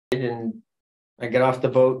did, and I got off the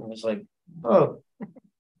boat and was like, oh.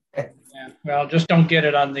 Yeah. Well, just don't get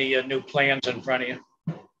it on the new plans in front of you.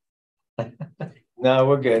 No,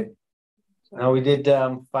 we're good. No, we did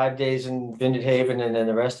 5 days in Vineyard Haven and then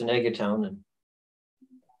the rest in Edgartown,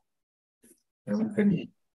 and we're good.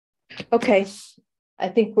 Okay, I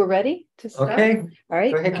think we're ready to start. Okay. All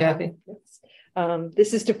right. Go ahead, Kathy.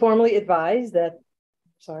 This is to formally advise that,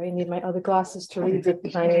 sorry, I need my other glasses to read the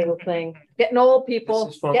tiny little thing. Getting old, people.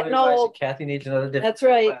 This is formally Getting advised old. that Kathy needs another different. That's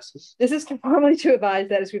right. Glasses. This is formally to advise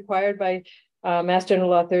that is required by Mass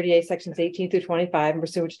General Law 38, sections 18 through 25, and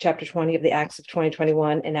pursuant to Chapter 20 of the Acts of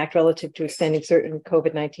 2021, an act relative to extending certain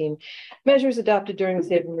COVID-19 measures adopted during the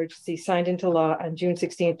state of emergency, signed into law on June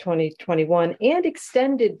 16, 2021, and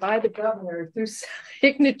extended by the governor through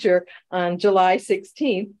signature on July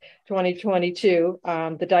 16, 2022.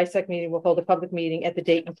 The DISEC meeting will hold a public meeting at the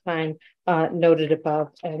date and time noted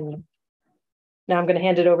above. And now I'm going to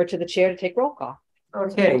hand it over to the chair to take roll call.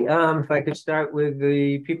 Okay, if I could start with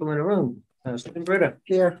the people in the room. Stephen Britta.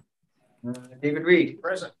 Here. David Reed.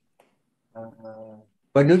 Present.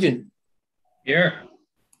 Bud Nugent. Here.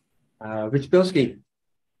 Rich Bilski.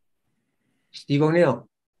 Steve O'Neill.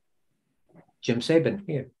 Jim Sabin.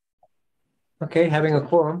 Here. Okay, having a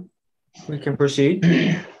quorum, we can proceed.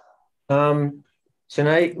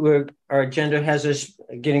 Tonight, our agenda has us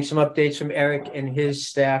getting some updates from Eric and his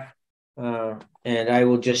staff. And I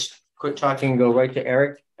will just quit talking and go right to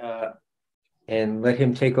Eric and let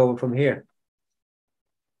him take over from here.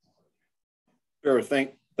 Sure.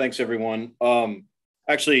 Thanks everyone.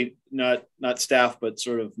 Actually, not staff, but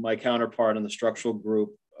sort of my counterpart in the structural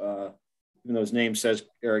group. Even though his name says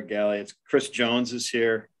Eric Galley, it's Chris Jones is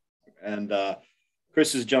here, and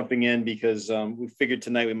Chris is jumping in because we figured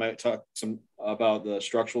tonight we might talk some about the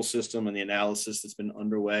structural system and the analysis that's been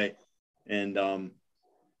underway. And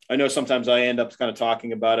I know sometimes I end up kind of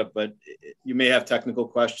talking about it, but you may have technical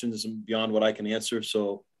questions beyond what I can answer.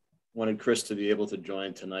 So wanted Chris to be able to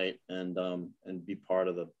join tonight and be part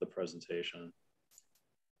of the presentation.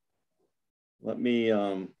 Let me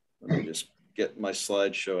just get my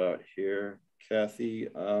slideshow out here. Kathy,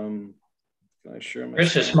 can I share my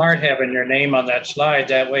Chris screen? is smart having your name on that slide.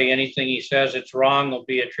 That way anything he says it's wrong will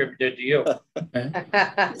be attributed to you.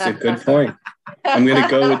 That's a good point. I'm going to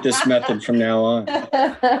go with this method from now on.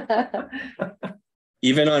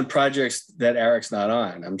 Even on projects that Eric's not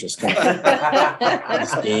on, I'm just going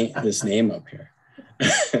to put this name up here.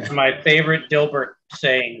 My favorite Dilbert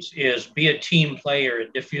sayings is be a team player.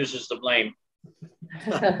 It diffuses the blame.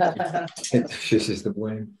 It diffuses the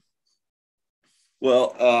blame.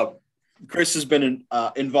 Well, Chris has been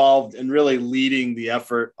involved in really leading the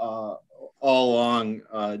effort all along.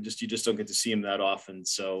 You just don't get to see him that often.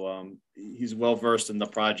 So he's well versed in the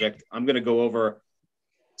project. I'm going to go over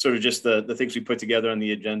sort of just the things we put together on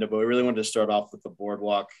the agenda, but we really wanted to start off with the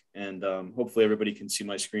boardwalk, and hopefully everybody can see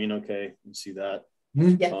my screen okay. You can see that.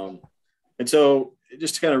 Yeah. And so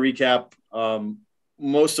just to kind of recap,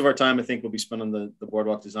 most of our time I think will be spent on the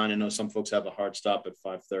boardwalk design. I know some folks have a hard stop at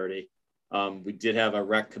 5:30. We did have a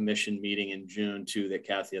rec commission meeting in June too that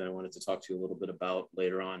Kathy and I wanted to talk to you a little bit about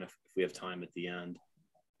later on if we have time at the end.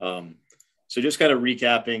 So just kind of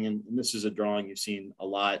recapping, and this is a drawing you've seen a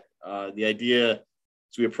lot. The idea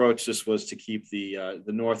as we approach this was to keep the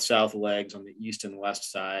north-south legs on the east and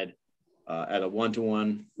west side at a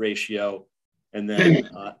 1-to-1 ratio, and then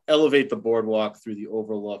elevate the boardwalk through the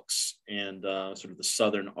overlooks and sort of the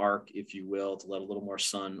southern arc, if you will, to let a little more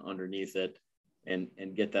sun underneath it and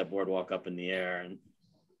get that boardwalk up in the air. And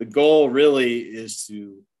the goal really is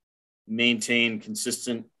to maintain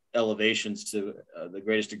consistent elevations to the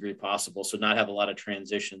greatest degree possible. So not have a lot of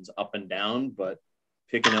transitions up and down, but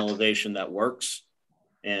pick an elevation that works.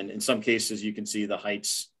 And in some cases, you can see the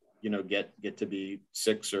heights, get to be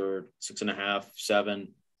 6 or 6.5,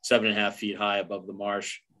 7.5 feet high above the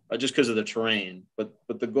marsh, just because of the terrain. But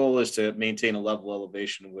the goal is to maintain a level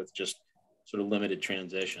elevation with just sort of limited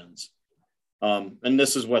transitions. And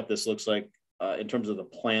this is what this looks like in terms of the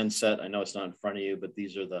plan set. I know it's not in front of you, but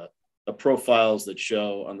these are the profiles that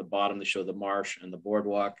show on the bottom, they show the marsh and the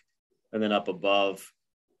boardwalk. And then up above,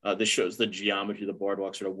 this shows the geometry of the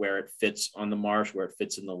boardwalk, sort of where it fits on the marsh, where it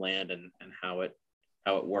fits in the land, and how it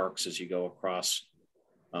works as you go across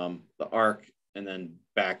the arc and then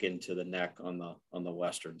back into the neck on the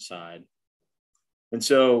western side. And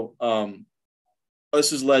so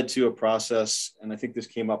this has led to a process, and I think this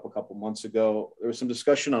came up a couple months ago. There was some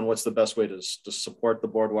discussion on what's the best way to support the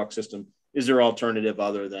boardwalk system. Is there alternative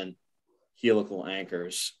other than helical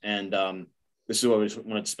anchors? And this is what we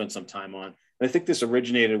wanted to spend some time on. And I think this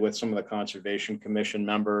originated with some of the Conservation Commission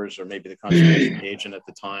members, or maybe the conservation agent at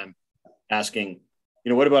the time, asking,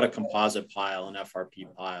 what about a composite pile, an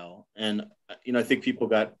FRP pile? And, I think people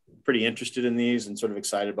got pretty interested in these and sort of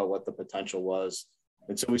excited about what the potential was.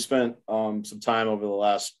 And so we spent some time over the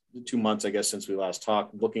last 2 months, I guess, since we last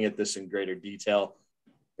talked, looking at this in greater detail.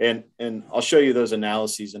 And I'll show you those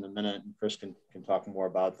analyses in a minute, and Chris can talk more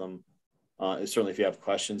about them, certainly if you have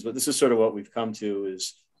questions. But this is sort of what we've come to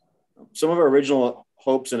is some of our original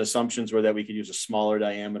hopes and assumptions were that we could use a smaller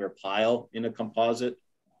diameter pile in a composite.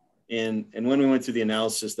 And when we went through the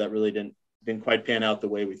analysis, that really didn't quite pan out the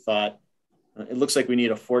way we thought. It looks like we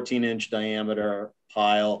need a 14-inch diameter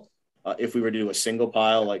pile if we were to do a single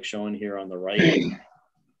pile like shown here on the right.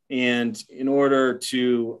 And in order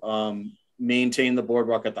to maintain the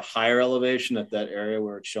boardwalk at the higher elevation at that area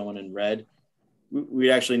where it's shown in red, we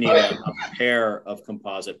actually need a pair of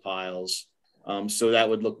composite piles. So that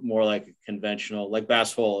would look more like a conventional, like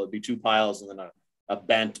Bass Hole, it'd be 2 piles and then a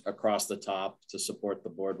bent across the top to support the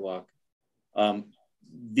boardwalk.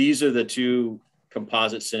 These are the 2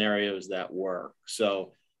 composite scenarios that work.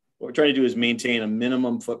 So what we're trying to do is maintain a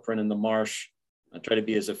minimum footprint in the marsh, try to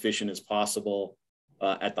be as efficient as possible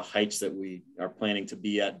at the heights that we are planning to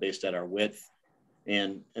be at based at our width.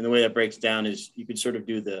 And the way that breaks down is you could sort of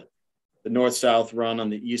do the north-south run on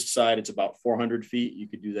the east side. It's about 400 feet. You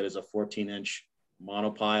could do that as a 14-inch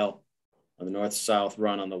monopile. On the north-south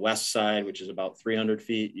run on the west side, which is about 300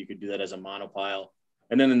 feet, you could do that as a monopile.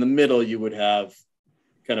 And then in the middle, you would have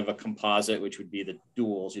kind of a composite, which would be the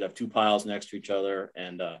duals. You'd have 2 piles next to each other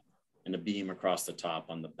and a beam across the top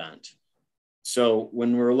on the bent. So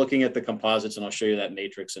when we're looking at the composites, and I'll show you that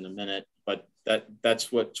matrix in a minute, but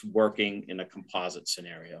that's what's working in a composite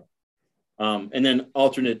scenario. And then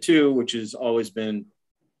alternate 2, which has always been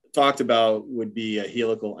talked about, would be a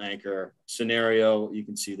helical anchor scenario. You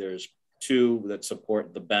can see there's 2 that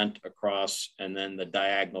support the bent across and then the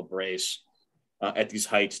diagonal brace at these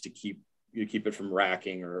heights to keep it from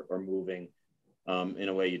racking or moving in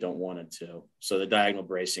a way you don't want it to. So the diagonal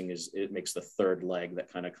bracing it makes the 3rd leg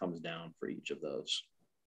that kind of comes down for each of those.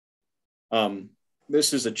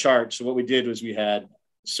 This is a chart. So what we did was we had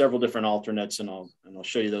several different alternates, and I'll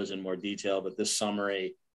show you those in more detail, but this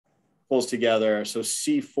summary pulls together. So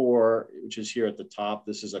C4, which is here at the top,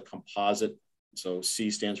 this is a composite. So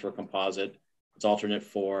C stands for composite. It's alternate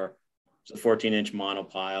 4. It's a 14-inch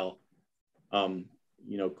monopile.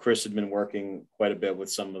 Chris had been working quite a bit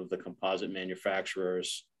with some of the composite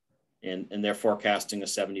manufacturers, and they're forecasting a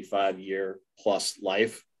 75-year plus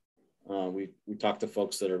life. We talked to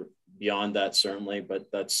folks that are beyond that, certainly, but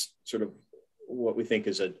that's sort of what we think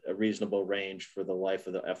is a reasonable range for the life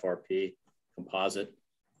of the FRP composite.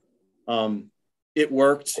 It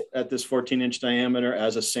worked at this 14-inch diameter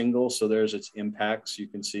as a single, so there's its impacts you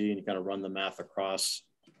can see, and you kind of run the math across.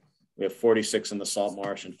 We have 46 in the salt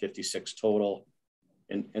marsh and 56 total.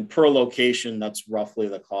 And per location, that's roughly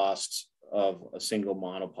the cost of a single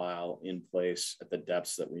monopile in place at the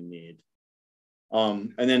depths that we need.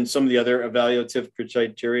 And then some of the other evaluative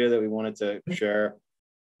criteria that we wanted to share.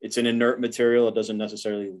 It's an inert material. It doesn't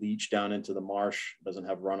necessarily leach down into the marsh. It doesn't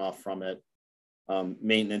have runoff from it.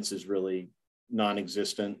 Maintenance is really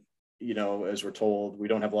non-existent. As we're told, we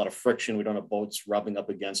don't have a lot of friction. We don't have boats rubbing up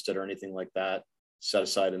against it or anything like that set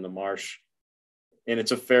aside in the marsh. And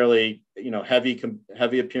it's a fairly,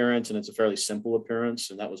 heavy appearance, and it's a fairly simple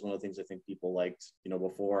appearance. And that was one of the things I think people liked,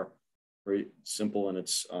 before. Very simple in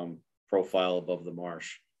its profile above the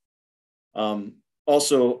marsh.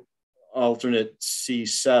 Also, alternate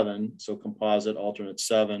C7, so composite alternate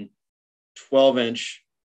 7, 12-inch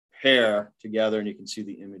pair together, and you can see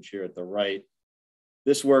the image here at the right.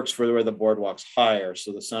 This works for where the boardwalk's higher,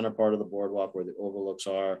 so the center part of the boardwalk where the overlooks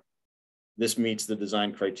are. This meets the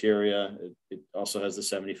design criteria. It also has the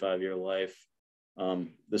 75-year life.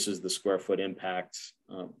 This is the square foot impact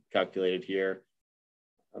calculated here.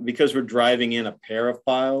 Because we're driving in a pair of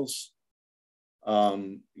piles,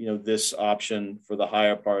 this option for the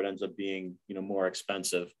higher part ends up being, more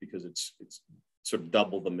expensive because it's sort of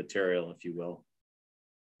double the material, if you will.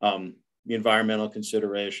 The environmental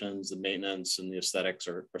considerations, the maintenance, and the aesthetics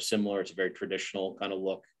are similar. It's a very traditional kind of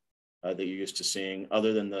look that you're used to seeing,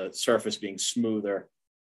 other than the surface being smoother,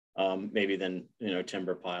 maybe than a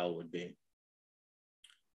timber pile would be.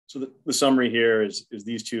 So the summary here is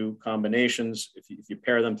these 2 combinations. If you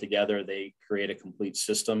pair them together, they create a complete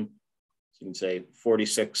system. So you can say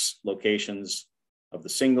 46 locations of the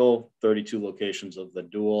single, 32 locations of the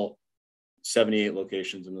dual, 78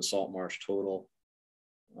 locations in the salt marsh total.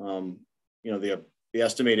 The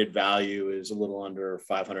estimated value is a little under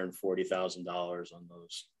 $540,000 on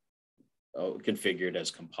those configured as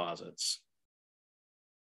composites.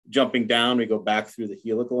 Jumping down, we go back through the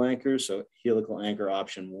helical anchors. So helical anchor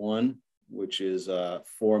option 1 which is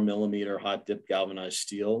 4mm hot dip galvanized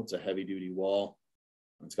steel. It's a heavy duty wall.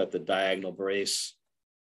 It's got the diagonal brace,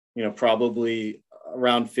 probably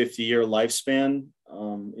around 50-year lifespan.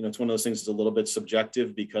 It's one of those things that's a little bit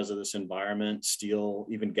subjective because of this environment. Steel,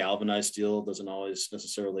 even galvanized steel, doesn't always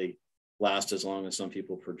necessarily last as long as some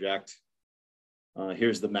people project.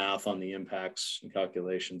 Here's the math on the impacts and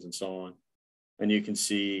calculations and so on. And you can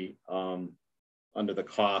see under the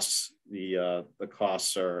costs, the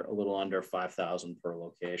costs are a little under $5,000 per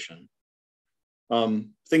location.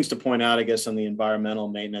 Things to point out, I guess, on the environmental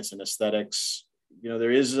maintenance and aesthetics,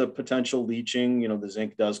 there is a potential leaching. The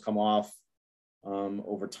zinc does come off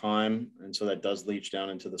over time, and so that does leach down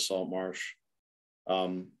into the salt marsh.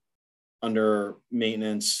 Under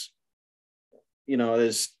maintenance,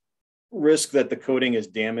 there's risk that the coating is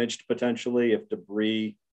damaged potentially if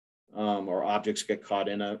debris or objects get caught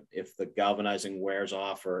in it. If the galvanizing wears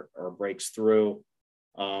off or breaks through,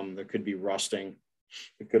 there could be rusting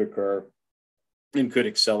that could occur and could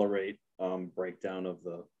accelerate breakdown of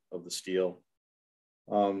the steel.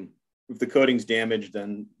 If the coating's damaged,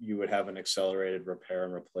 then you would have an accelerated repair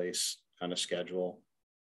and replace kind of schedule.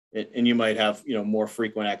 And you might have, more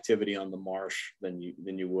frequent activity on the marsh than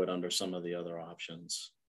you would under some of the other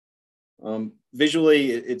options.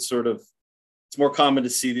 Visually, it's more common to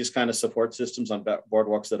see these kind of support systems on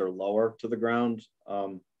boardwalks that are lower to the ground.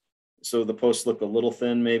 So the posts look a little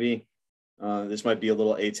thin, maybe. This might be a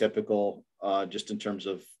little atypical just in terms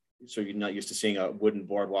of, so you're not used to seeing a wooden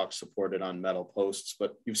boardwalk supported on metal posts,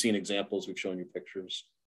 but you've seen examples, we've shown you pictures.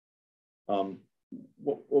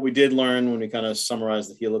 What we did learn when we kind of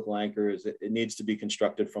summarized the helical anchor is that it needs to be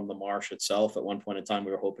constructed from the marsh itself. At one point in time,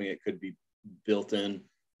 we were hoping it could be built in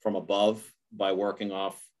from above by working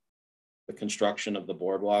off the construction of the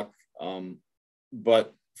boardwalk.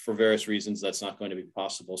 But for various reasons, that's not going to be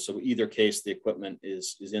possible. So either case, the equipment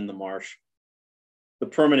is in the marsh. The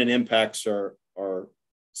permanent impacts are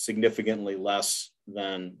significantly less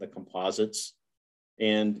than the composites.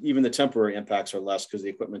 And even the temporary impacts are less because the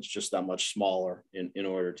equipment's just that much smaller in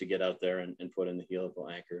order to get out there and put in the helical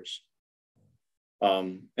anchors.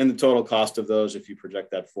 And the total cost of those, if you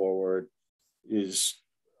project that forward, is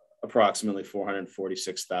approximately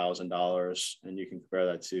 $446,000. And you can compare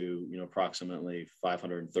that to, approximately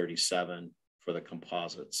 $537 for the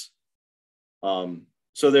composites.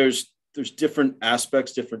 So there's different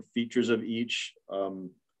aspects, different features of each.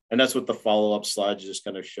 And that's what the follow-up slides just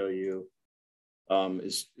kind of show you,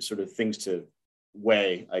 is sort of things to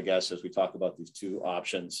weigh, I guess, as we talk about these two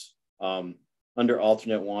options. Under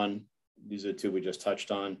alternate one, these are the two we just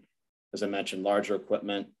touched on. As I mentioned, larger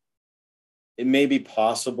equipment. It may be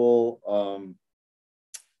possible,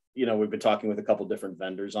 we've been talking with a couple different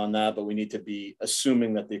vendors on that, but we need to be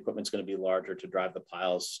assuming that the equipment's going to be larger to drive the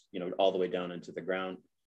piles, all the way down into the ground.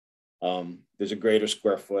 There's a greater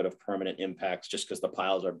square foot of permanent impacts just because the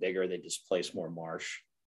piles are bigger, they displace more marsh.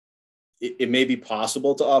 It may be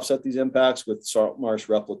possible to offset these impacts with salt marsh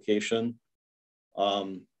replication.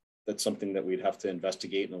 That's something that we'd have to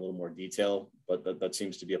investigate in a little more detail, but that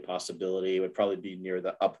seems to be a possibility. It would probably be near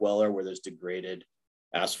the upweller where there's degraded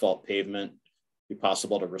asphalt pavement. It'd be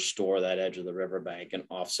possible to restore that edge of the riverbank and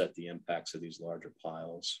offset the impacts of these larger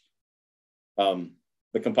piles. The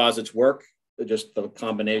composites work. Just the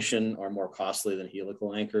combination are more costly than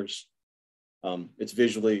helical anchors. It's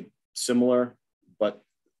visually similar, but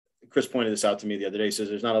Chris pointed this out to me the other day. He says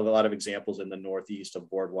there's not a lot of examples in the Northeast of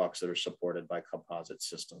boardwalks that are supported by composite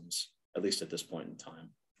systems, at least at this point in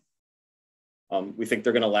time. We think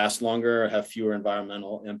they're going to last longer, have fewer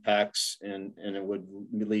environmental impacts, and it would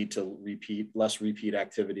lead to less repeat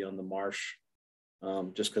activity on the marsh,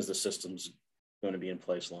 just because the system's going to be in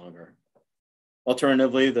place longer.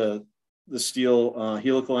 Alternatively, the steel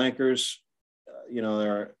helical anchors,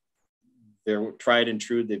 they're tried and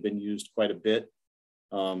true. They've been used quite a bit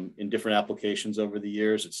in different applications over the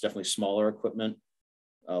years. It's definitely smaller equipment,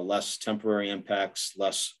 less temporary impacts,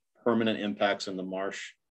 less permanent impacts in the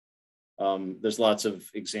marsh. There's lots of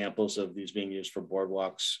examples of these being used for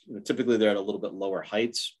boardwalks. Typically they're at a little bit lower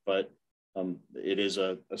heights, but it is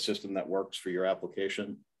a system that works for your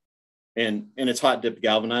application. And it's hot dip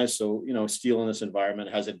galvanized. So, steel in this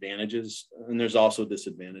environment has advantages, and there's also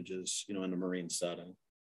disadvantages, in a marine setting.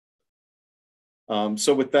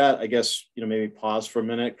 So with that, I guess, maybe pause for a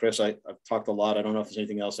minute. Chris, I've talked a lot. I don't know if there's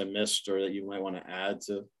anything else I missed or that you might want to add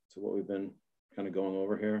to what we've been kind of going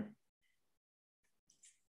over here.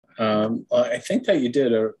 Well, I think that you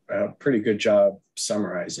did a pretty good job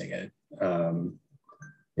summarizing it.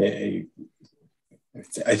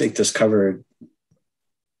 I think this covered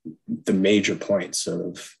the major points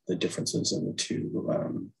of the differences in the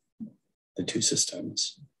two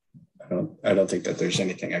systems. I don't think that there's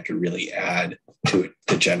anything I could really add to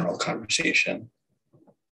the general conversation.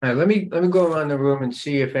 All right, let me go around the room and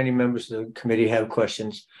see if any members of the committee have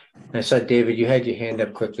questions. I saw David, you had your hand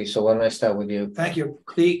up quickly, so why don't I start with you? Thank you.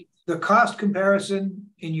 The cost comparison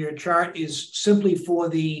in your chart is simply for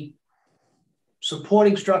the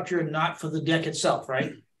supporting structure, not for the deck itself,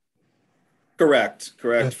 right? Correct.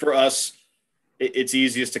 For us, it's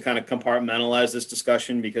easiest to kind of compartmentalize this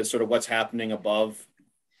discussion because sort of what's happening above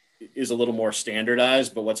is a little more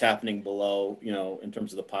standardized, but what's happening below, in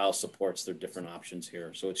terms of the pile supports, there are different options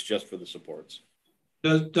here. So it's just for the supports.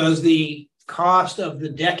 Does the cost of the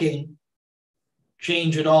decking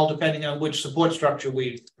change at all depending on which support structure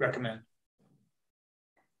we recommend?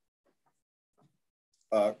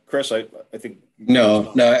 Chris, I think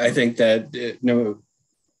no, I think that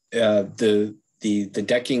the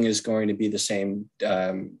decking is going to be the same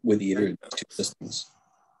with either two systems.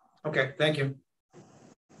 Okay, thank you.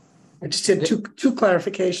 I just had two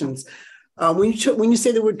clarifications. When you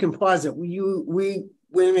say the word composite, we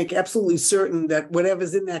make absolutely certain that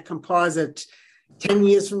whatever's in that composite, 10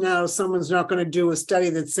 years from now, someone's not going to do a study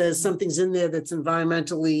that says something's in there that's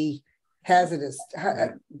environmentally hazardous.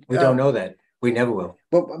 We don't know that. We never will.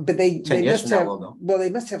 But they must have. Well, they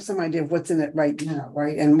must have some idea of what's in it right now,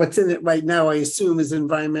 right? And what's in it right now, I assume, is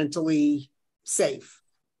environmentally safe.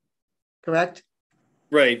 Correct?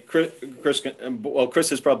 Right.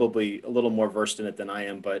 Chris is probably a little more versed in it than I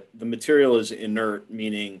am, but the material is inert,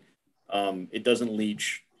 meaning it doesn't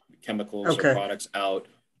leach chemicals or products out.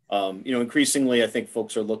 Increasingly, I think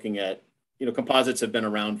folks are looking at, composites have been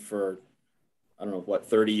around for,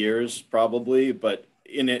 30 years probably, but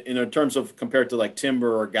in terms of compared to like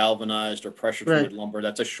timber or galvanized or pressure treated lumber,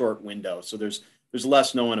 that's a short window. So there's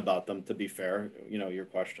less known about them, to be fair, your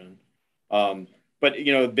question. But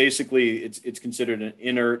basically it's considered an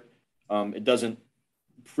inert. It doesn't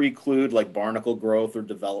preclude like barnacle growth or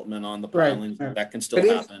development on the pilings. Right. That can still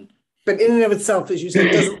happen. But in and of itself, as you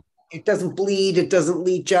said, it doesn't bleed, it doesn't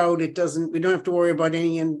leach out, we don't have to worry about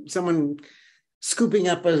someone scooping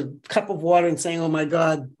up a cup of water and saying, oh my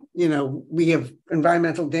God, we have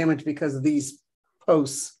environmental damage because of these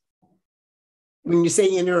posts. When you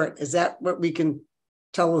say inert, is that what we can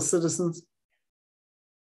tell the citizens?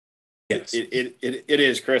 Yes. It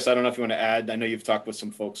is, Chris. I don't know if you want to add. I know you've talked with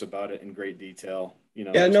some folks about it in great detail.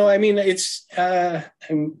 Yeah, no, I mean it's. I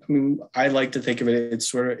like to think of it. It's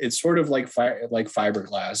sort of like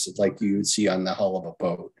fiberglass. It's like you would see on the hull of a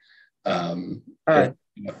boat. All right.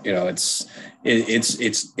 It's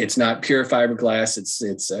not pure fiberglass.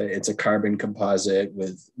 It's a carbon composite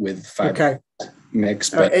with fiber mix.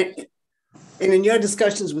 But and in your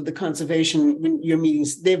discussions with the conservation, your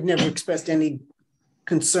meetings, they've never expressed any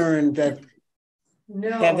concern that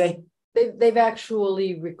have they've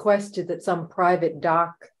actually requested that some private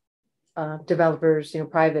dock developers,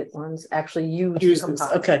 private ones, actually use this.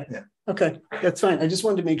 Okay, that's fine. I just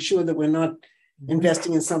wanted to make sure that we're not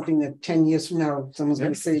investing in something that 10 years from now someone's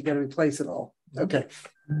going to say you got to replace it all. Okay.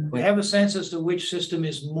 We have a sense as to which system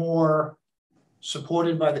is more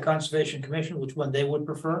supported by the Conservation Commission, which one they would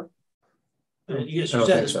prefer. You said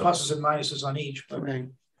there's pluses and minuses on each. But... Right.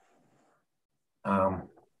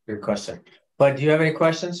 Good question. But do you have any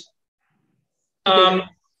questions?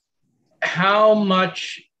 How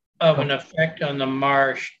much of an effect on the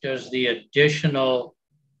marsh does the additional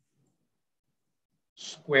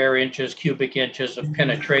square inches, cubic inches of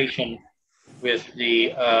penetration with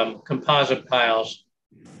the composite piles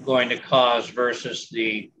going to cause versus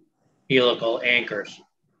the helical anchors?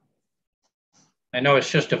 I know it's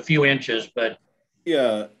just a few inches, but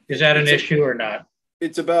is that an issue or not?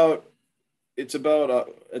 It's about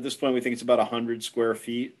at this point we think it's about 100 square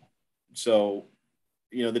feet. So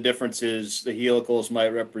the difference is the helicals might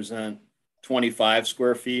represent 25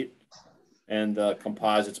 square feet and the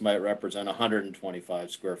composites might represent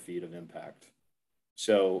 125 square feet of impact.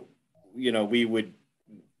 So I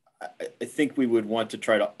think we would want to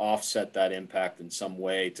try to offset that impact in some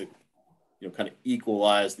way to kind of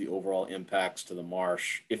equalize the overall impacts to the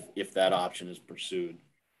marsh if that option is pursued.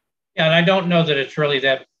 Yeah, and I don't know that it's really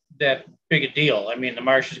that big a deal. I mean, the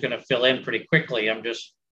marsh is going to fill in pretty quickly. I'm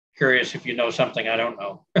just curious if you know something I don't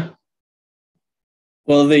know.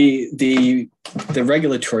 Well, the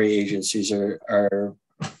regulatory agencies are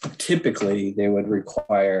typically they would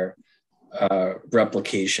require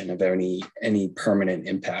replication of any permanent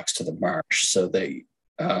impacts to the marsh. So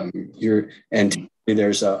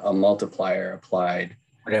there's a multiplier applied.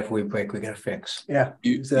 Whatever we break, we got to fix. Yeah.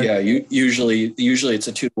 Usually it's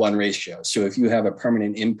a 2-to-1 ratio. So if you have a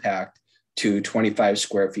permanent impact to 25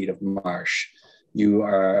 square feet of marsh, you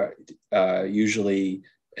are usually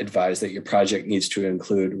advise that your project needs to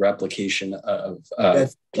include replication of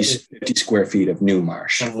 50 square feet of new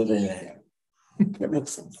marsh. That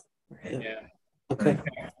makes sense. Yeah. Okay.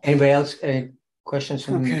 Anybody else? Any questions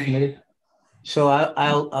from the committee? So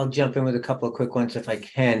I'll jump in with a couple of quick ones if I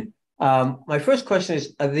can. My first question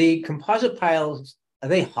is: are the composite piles, are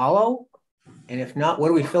they hollow? And if not, what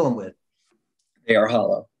do we fill them with? They are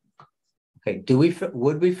hollow. Okay.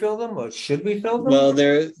 Would we fill them, or should we fill them? Well,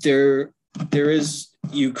 there is.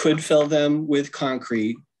 You could fill them with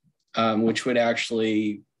concrete, which would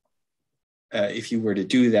actually, if you were to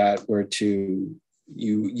do that,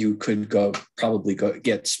 you could probably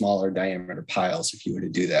get smaller diameter piles if you were to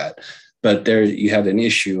do that. But there you have an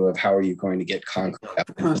issue of how are you going to get concrete out.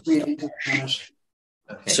 Okay.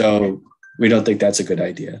 So we don't think that's a good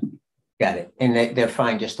idea. Got it. And they're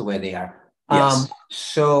fine just the way they are. Yes.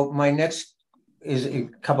 So my next is a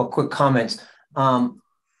couple of quick comments.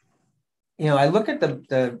 I look at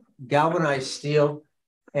the galvanized steel,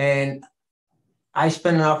 and I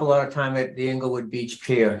spend an awful lot of time at the Inglewood Beach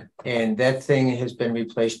Pier, and that thing has been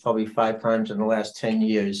replaced probably 5 times in the last 10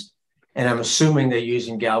 years. And I'm assuming they're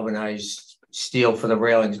using galvanized steel for the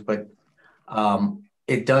railings, but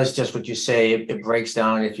it does just what you say. It breaks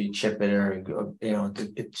down if you chip it, or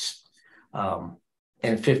it's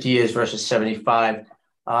in 50 years versus 75.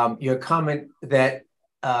 Your comment that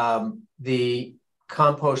the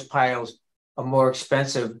compost piles are more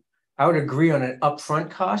expensive, I would agree on an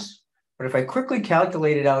upfront cost. But if I quickly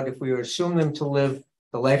calculate it out, if we assume them to live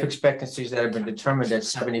the life expectancies that have been determined at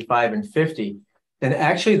 75 and 50, then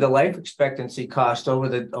actually the life expectancy cost over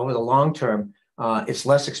the long term, it's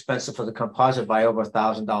less expensive for the composite by over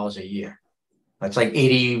 $1,000 a year. That's like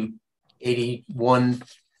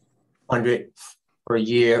 8,100 per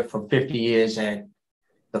year for 50 years at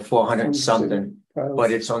the 400 and something,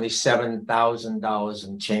 but it's only $7,000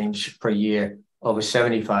 and change per year over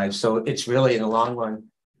 75. So it's really in the long run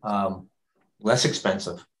less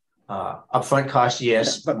expensive. Upfront cost,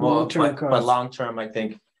 yes, but long-term cost. But long term, I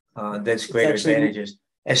think that's greater advantages.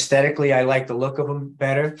 Aesthetically, I like the look of them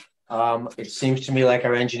better. It seems to me like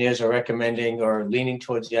our engineers are recommending or leaning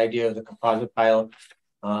towards the idea of the composite pile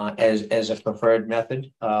as a preferred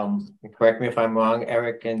method. Correct me if I'm wrong,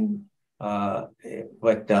 Eric,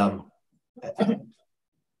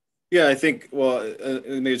 Yeah, I think,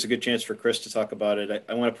 maybe it's a good chance for Chris to talk about it.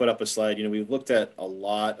 I want to put up a slide. We've looked at a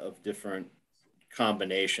lot of different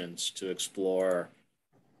combinations to explore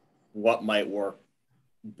what might work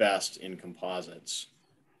best in composites.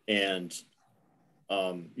 And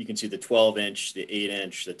you can see the 12-inch, the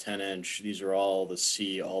 8-inch, the 10-inch. These are all the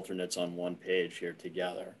C alternates on one page here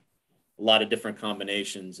together. A lot of different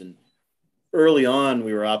combinations. And early on,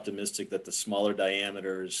 we were optimistic that the smaller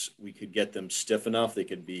diameters, we could get them stiff enough, they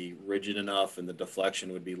could be rigid enough, and the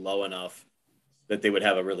deflection would be low enough that they would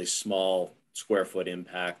have a really small square foot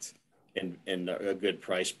impact and a good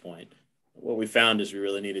price point. What we found is we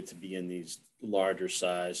really needed to be in these larger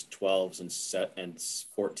size 12s and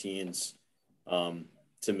 14s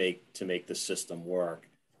to make the system work.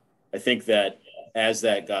 I think that as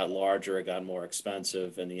that got larger, it got more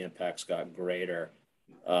expensive and the impacts got greater,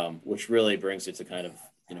 which really brings it to kind of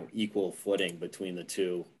equal footing between the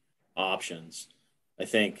two options. I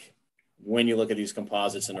think when you look at these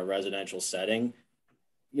composites in a residential setting,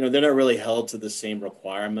 they're not really held to the same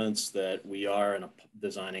requirements that we are in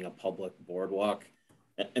designing a public boardwalk.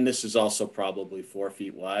 And this is also probably 4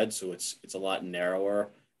 feet wide, so it's a lot narrower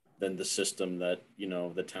than the system that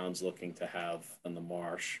the town's looking to have on the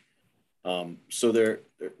marsh. So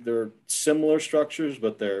they're similar structures,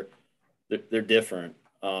 but they're different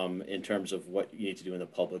in terms of what you need to do in the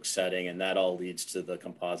public setting, and that all leads to the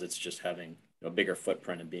composites just having a bigger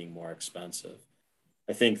footprint and being more expensive.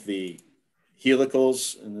 I think the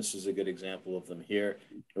helicals, and this is a good example of them here,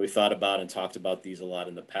 we thought about and talked about these a lot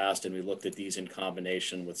in the past, and we looked at these in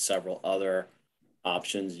combination with several other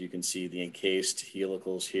options. You can see the encased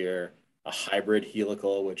helicals here, a hybrid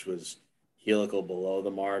helical, which was helical below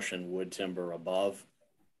the marsh and wood timber above,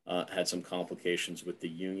 had some complications with the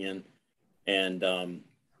union. And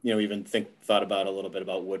even thought about a little bit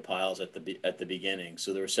about wood piles at the beginning.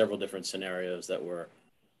 So there were several different scenarios that were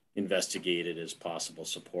investigated as possible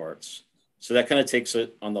supports. So that kind of takes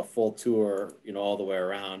it on the full tour, all the way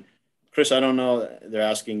around. Chris, I don't know, they're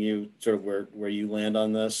asking you sort of where you land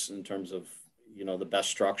on this in terms of, the best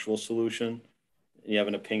structural solution. You have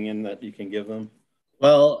an opinion that you can give them?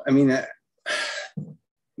 Well, I mean,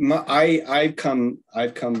 I've come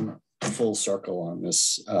full circle on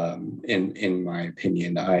this. In my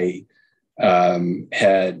opinion, I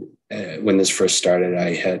had when this first started,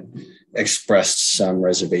 I had expressed some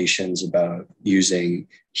reservations about using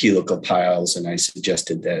helical piles, and I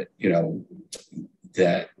suggested that,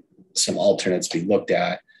 that some alternates be looked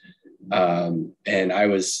at. And I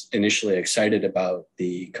was initially excited about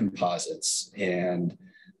the composites and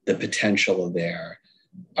the potential there.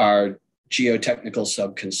 Our geotechnical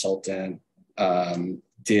sub-consultant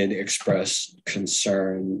did express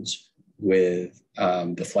concerns with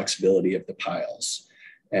the flexibility of the piles.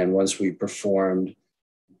 And once they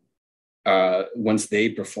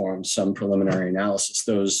performed some preliminary analysis,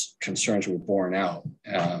 those concerns were borne out.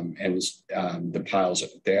 The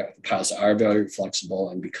piles are very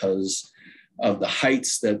flexible, and because of the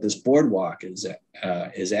heights that this boardwalk is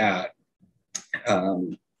at,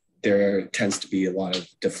 there tends to be a lot of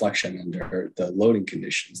deflection under the loading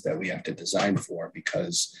conditions that we have to design for,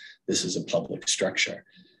 because this is a public structure.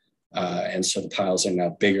 And so the piles are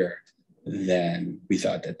now bigger than we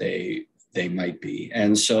thought that they might be.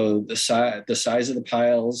 And so the size of the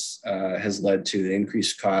piles has led to the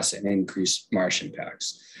increased costs and increased marsh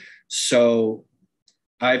impacts. So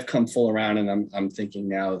I've come full around, and I'm thinking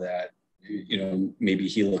now that, maybe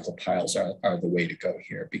helical piles are the way to go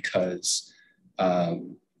here, because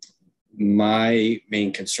my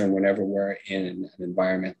main concern whenever we're in an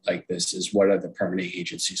environment like this is, what are the permitting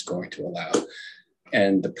agencies going to allow?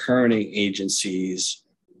 And the permitting agencies,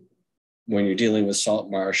 when you're dealing with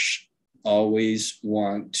salt marsh, always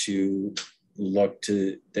want to look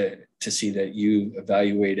to see that you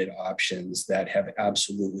evaluated options that have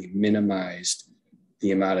absolutely minimized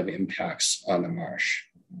the amount of impacts on the marsh.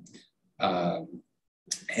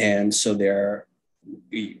 And so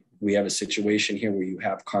we have a situation here where you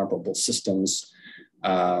have comparable systems,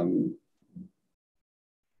 and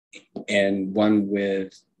one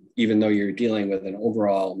with, even though you're dealing with an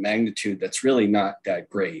overall magnitude that's really not that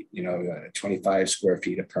great, 25 square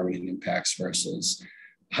feet of permanent impacts versus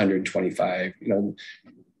 125,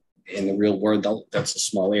 in the real world, that's a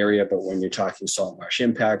small area, but when you're talking salt marsh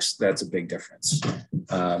impacts, that's a big difference.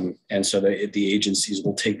 And so the agencies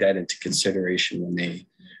will take that into consideration when they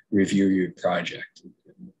review your project.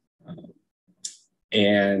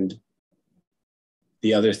 And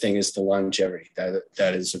the other thing is the longevity.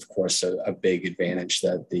 That is, of course, a big advantage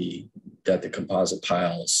that the composite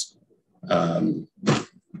piles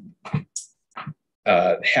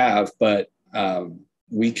have, but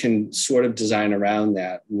we can sort of design around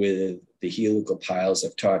that with the helical piles.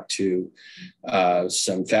 I've talked to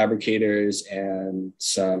some fabricators and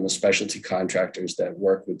some specialty contractors that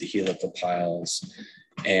work with the helical piles,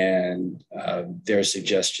 and their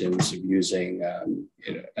suggestions of using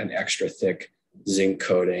an extra thick zinc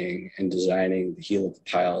coating and designing the helical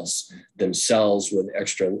piles themselves with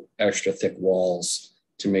extra thick walls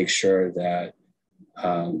to make sure that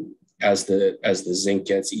as the zinc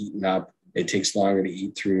gets eaten up, it takes longer to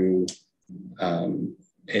eat through.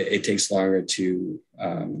 It takes longer to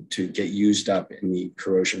get used up in the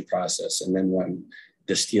corrosion process, and then when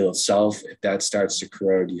the steel itself, if that starts to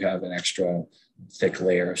corrode, you have an extra thick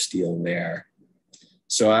layer of steel there.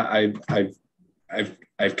 So I've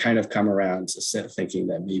kind of come around to thinking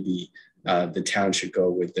that maybe the town should go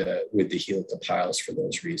with the helical piles for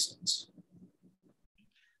those reasons.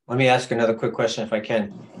 Let me ask another quick question if I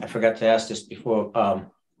can. I forgot to ask this before.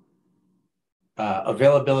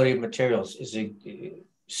 Availability of materials, is it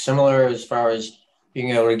similar as far as being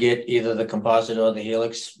able to get either the composite or the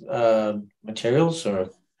helix materials, or?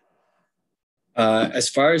 As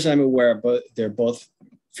far as I'm aware, but they're both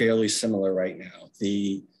fairly similar right now.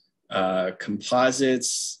 The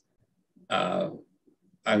composites, I'm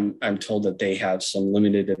told that they have some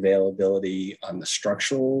limited availability on the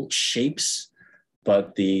structural shapes,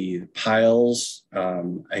 but the piles,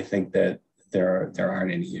 I think that there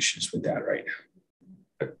aren't any issues with that right now.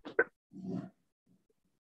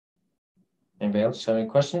 Anybody else have any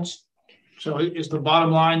questions? So is the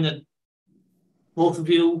bottom line that both of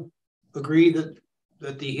you agree that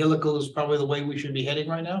the helical is probably the way we should be heading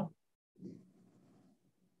right now?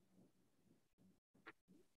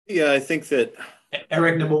 Yeah, I think that.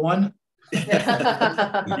 Eric, number one.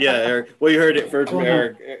 Yeah, Eric. Well, you heard it first from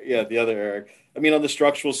Eric. Yeah, the other Eric. I mean, on the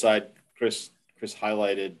structural side, Chris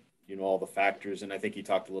highlighted, all the factors, and I think he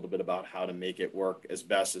talked a little bit about how to make it work as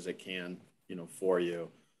best as it can, for you,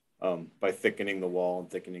 by thickening the wall and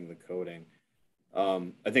thickening the coating.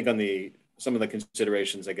 I think on some of the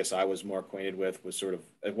considerations, I guess I was more acquainted with was sort of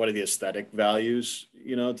what are the aesthetic values,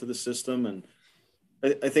 to the system, and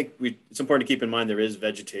I think it's important to keep in mind there is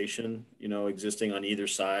vegetation, existing on either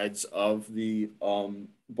sides of the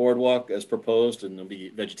boardwalk as proposed, and there'll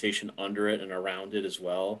be vegetation under it and around it as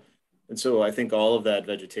well. And so I think all of that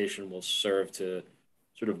vegetation will serve to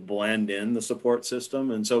sort of blend in the support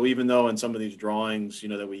system. And so even though in some of these drawings,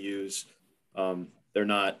 that we use, they're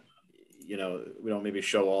not, we don't maybe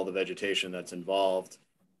show all the vegetation that's involved,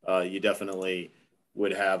 you definitely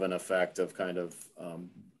would have an effect of kind of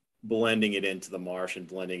blending it into the marsh and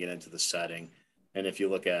blending it into the setting. And if you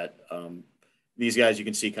look at these guys, you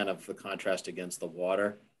can see kind of the contrast against the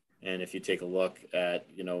water. And if you take a look at,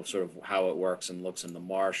 sort of how it works and looks in the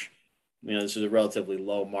marsh, this is a relatively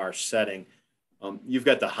low marsh setting. You've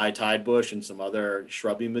got the high tide bush and some other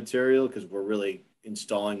shrubby material because we're really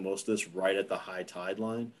installing most of this right at the high tide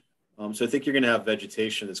line. So I think you're going to have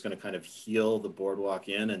vegetation that's going to kind of heal the boardwalk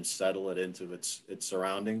in and settle it into its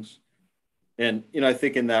surroundings. And, I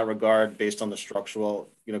think in that regard, based on the structural,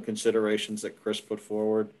 considerations that Chris put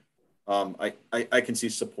forward, I can see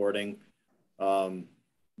supporting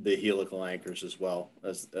the helical anchors as well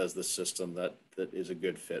as the system that is a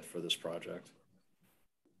good fit for this project.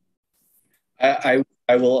 I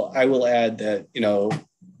will add that,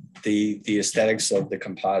 the aesthetics of the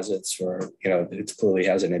composites it clearly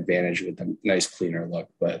has an advantage with a nice cleaner look,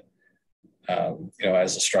 but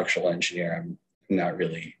as a structural engineer, I'm not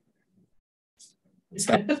really, it's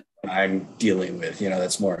not what I'm dealing with,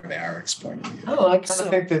 that's more of Eric's point of view. Oh, I kind of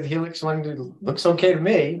think that the helix one looks okay to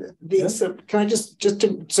me. So can I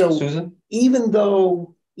so Susan? even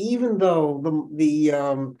though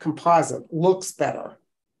the composite looks better,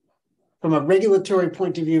 from a regulatory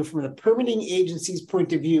point of view, from the permitting agency's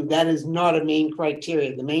point of view, that is not a main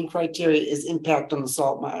criteria. The main criteria is impact on the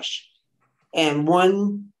salt marsh. And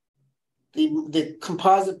the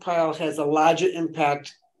composite pile has a larger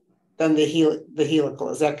impact than the helical.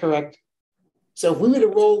 Is that correct? So if we were to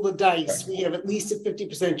roll the dice, we have at least a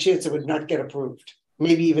 50% chance it would not get approved,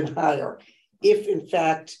 maybe even higher. If in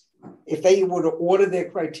fact, if they were to order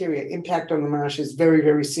their criteria, impact on the marsh is very,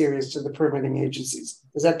 very serious to the permitting agencies.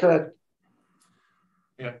 Is that correct?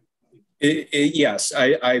 Yeah. Yes,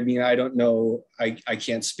 I mean, I don't know. I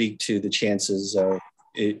can't speak to the chances of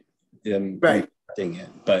them right. doing it,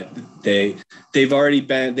 but we've already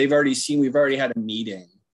had a meeting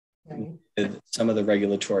with some of the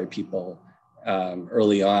regulatory people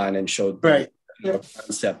early on and showed the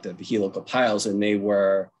concept of the helical piles, and they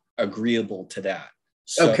were agreeable to that.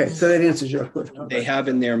 So okay, so that answers your question. They have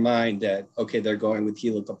in their mind that, okay, they're going with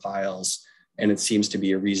helical piles, and it seems to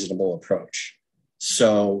be a reasonable approach.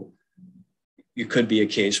 So it could be a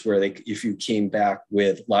case where if you came back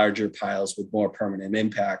with larger piles with more permanent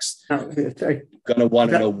impacts, going to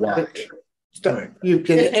want to know why. You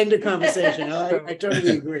can end the conversation. I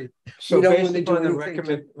totally agree. So based upon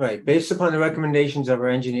based upon the recommendations of our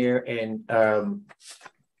engineer and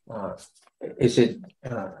is it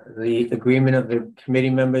the agreement of the committee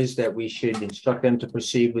members that we should instruct them to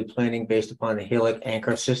proceed with planning based upon the helic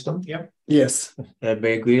anchor system? Yep. Yes.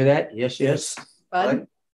 Everybody agree to that? Yes. Bud?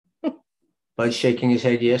 Bud's shaking his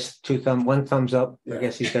head yes. One thumbs up. Yeah. I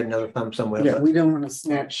guess he's got another thumb somewhere. Yeah, we don't want to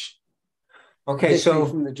snatch. Okay, so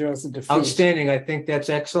from the jaws of defeat. outstanding. I think that's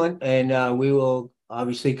excellent, and we will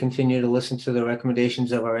obviously continue to listen to the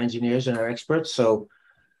recommendations of our engineers and our experts. So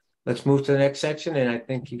let's move to the next section, and I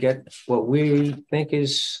think you get what we think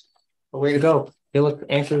is a way to go. Helic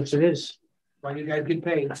anchors it is. Why you guys get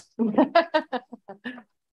paid?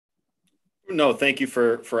 No, thank you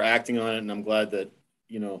for acting on it, and I'm glad that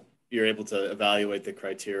you're able to evaluate the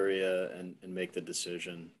criteria and make the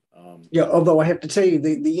decision. Yeah, although I have to tell you,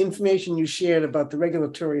 the information you shared about the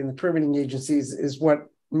regulatory and the permitting agencies is what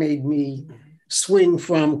made me swing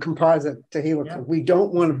from composite to helical. Yeah. We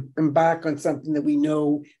don't want to embark on something that we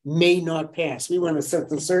know may not pass. We want to set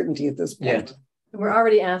the certainty at this point. Yeah. We're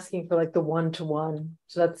already asking for like the 1-to-1.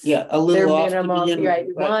 So that's a little their off minimum. Right.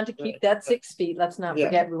 We want to keep that 6 feet. Let's not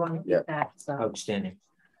forget we want to keep that. So outstanding.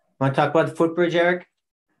 Want to talk about the footbridge, Eric?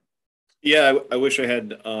 Yeah, I wish I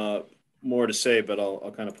had more to say, but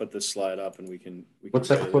I'll kind of put this slide up and we can What's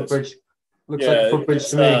that footbridge? Looks like a footbridge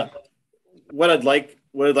to me. What I'd like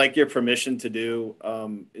your permission to do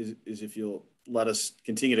is if you'll let us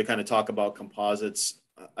continue to kind of talk about composites.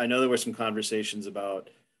 I know there were some conversations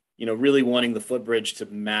about really wanting the footbridge to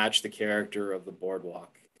match the character of the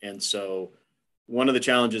boardwalk, and so one of the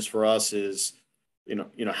challenges for us is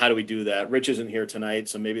how do we do that? Rich isn't here tonight,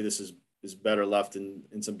 so maybe this is better left in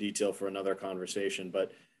some detail for another conversation,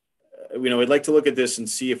 but we'd like to look at this and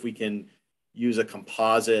see if we can use a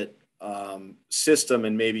composite system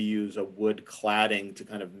and maybe use a wood cladding to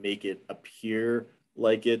kind of make it appear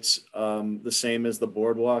like it's the same as the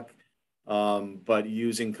boardwalk. But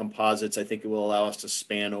using composites, I think it will allow us to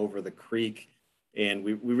span over the creek. And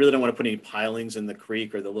we really don't want to put any pilings in the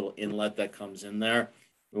creek or the little inlet that comes in there.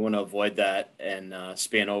 We want to avoid that and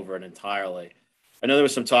span over it entirely. I know there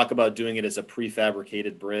was some talk about doing it as a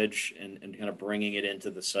prefabricated bridge and kind of bringing it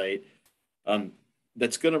into the site.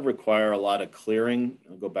 That's going to require a lot of clearing.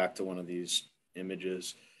 I'll go back to one of these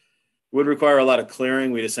images. It would require a lot of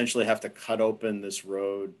clearing. We'd essentially have to cut open this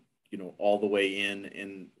road, all the way in.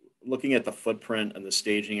 And looking at the footprint and the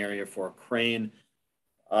staging area for a crane,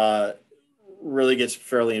 really gets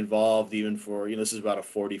fairly involved, even for, this is about a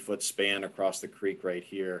 40-foot span across the creek right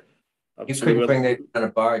here. You couldn't bring that on a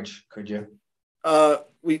barge, could you?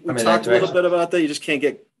 We talked a little bit about that. You just can't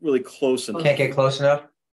get really close enough. Can't get close enough?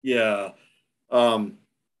 Yeah. A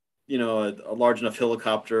large enough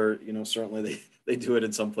helicopter, certainly they do it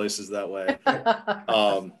in some places that way.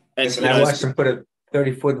 And I watched them put a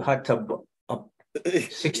 30-foot hot tub up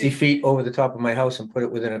 60 feet over the top of my house and put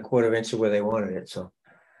it within a quarter inch of where they wanted it. So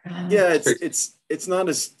yeah, it's not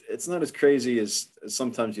as crazy as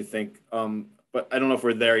sometimes you think. But I don't know if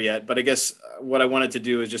we're there yet. But I guess what I wanted to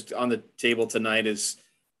do is just on the table tonight is,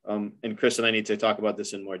 and Chris and I need to talk about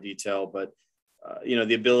this in more detail, but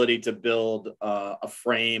the ability to build a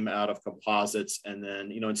frame out of composites, and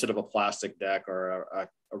then, instead of a plastic deck or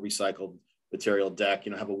a recycled material deck,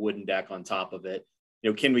 have a wooden deck on top of it.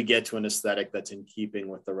 Can we get to an aesthetic that's in keeping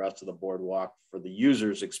with the rest of the boardwalk for the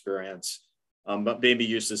user's experience, but maybe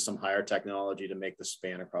uses some higher technology to make the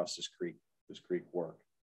span across this creek work.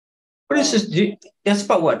 What is this? That's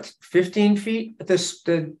about what, 15 feet?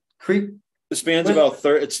 The creek? The span's about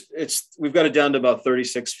 30. We've got it down to about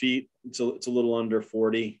 36 feet. It's a little under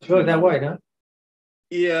 40. It's really that wide, huh?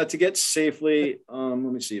 Yeah, to get safely. Let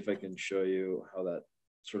me see if I can show you how that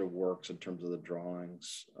sort of works in terms of the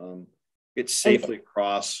drawings. Get safely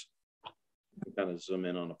across. Kind of zoom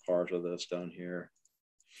in on a part of this down here.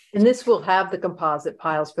 And this will have the composite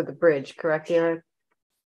piles for the bridge, correct, Eric?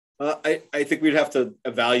 I think we'd have to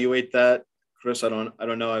evaluate that, Chris. I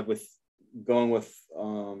don't know. With going with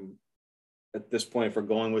at this point, if we're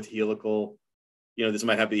going with helical, this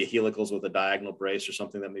might have to be helicals with a diagonal brace or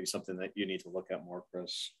something. That may be something that you need to look at more,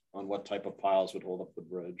 Chris, on what type of piles would hold up the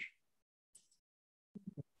bridge.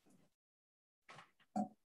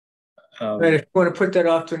 Right, if you want to put that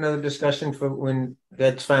off to another discussion for when,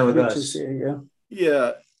 that's fine with us.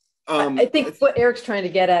 Yeah. I think what Eric's trying to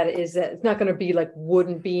get at is that it's not going to be like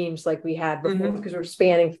wooden beams like we had before, because we're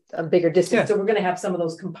spanning a bigger distance. Yeah. So we're going to have some of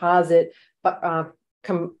those composite,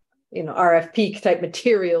 RFP type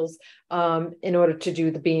materials in order to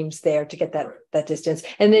do the beams there to get that distance.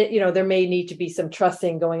 And then, there may need to be some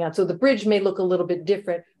trussing going on. So the bridge may look a little bit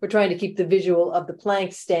different. We're trying to keep the visual of the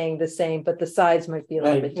planks staying the same, but the sides might be a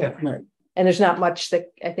little bit different. Right. And there's not much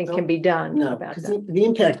that I think can be done about that. The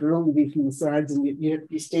impact would only be from the sides, and you have to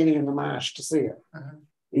be standing in the marsh to see it.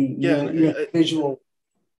 You have visual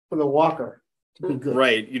for the walker to be good.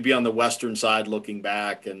 Right. You'd be on the western side looking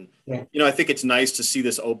back. And, I think it's nice to see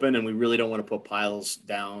this open, and we really don't want to put piles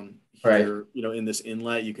down here, in this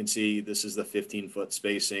inlet. You can see this is the 15-foot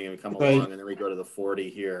spacing, and we come along, and then we go to the 40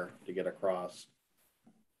 here to get across.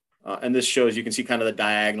 And this shows, you can see kind of the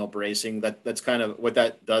diagonal bracing. That's kind of what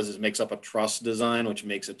that does, is makes up a truss design, which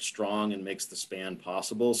makes it strong and makes the span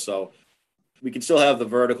possible. So we can still have the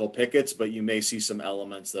vertical pickets, but you may see some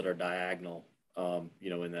elements that are diagonal,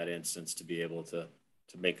 in that instance, to be able to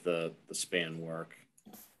make the span work.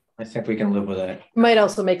 I think we can live with that. It might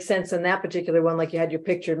also make sense in that particular one, like you had your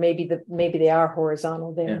picture, maybe they are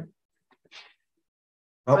horizontal there. Yeah.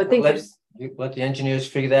 Well, I think let the engineers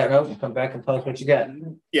figure that out and come back and tell us what you got.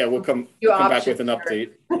 Yeah, we'll come back with an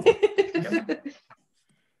update.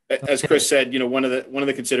 As Chris said, one of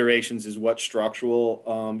the considerations is what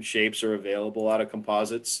structural shapes are available out of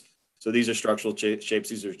composites. So these are structural shapes.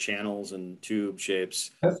 These are channels and tube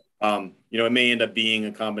shapes. It may end up being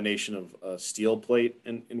a combination of steel plate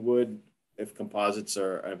and wood if composites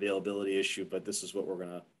are an availability issue, but this is what we're going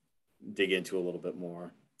to dig into a little bit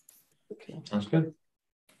more. Okay, sounds good.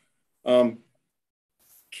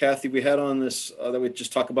 Kathy, we had on this that we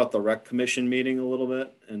just talk about the rec commission meeting a little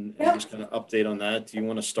bit and just kind of update on that. Do you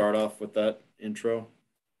want to start off with that intro?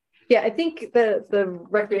 Yeah, I think the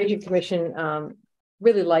Recreation Commission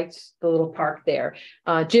really liked the little park there.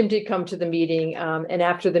 Jim did come to the meeting, and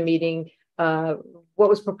after the meeting, what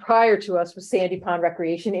was prior to us was Sandy Pond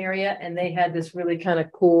Recreation Area, and they had this really kind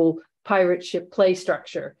of cool pirate ship play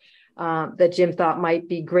structure that Jim thought might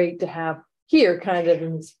be great to have here, kind of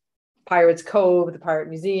in Pirates Cove, the Pirate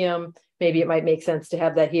Museum. Maybe it might make sense to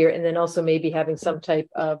have that here, and then also maybe having some type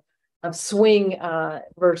of swing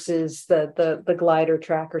versus the glider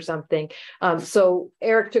track or something. So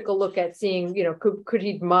Eric took a look at seeing, could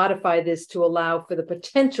he modify this to allow for the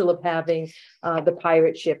potential of having the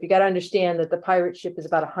pirate ship. You got to understand that the pirate ship is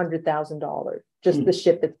about $100,000, just the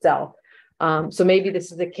ship itself. So maybe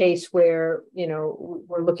this is a case where, you know,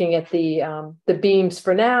 we're looking at the beams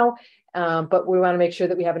for now, but we want to make sure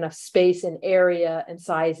that we have enough space and area and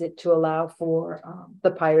size it to allow for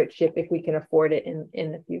the pirate ship if we can afford it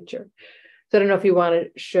in the future. So I don't know if you want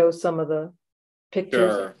to show some of the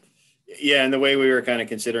pictures. Sure. Yeah, and the way we were kind of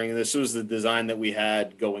considering this was the design that we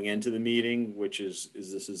had going into the meeting, which is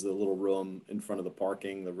this is the little room in front of the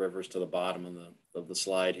parking, the rivers to the bottom of the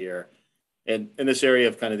slide here. And in this area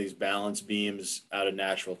of kind of these balance beams out of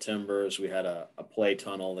natural timbers, we had a play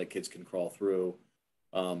tunnel that kids can crawl through,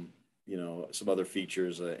 you know, some other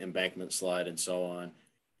features, embankment slide and so on.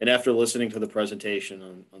 And after listening to the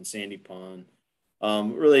presentation on Sandy Pond,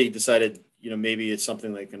 really decided, you know, maybe it's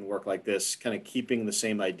something that can work like this, kind of keeping the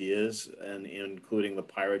same ideas and including the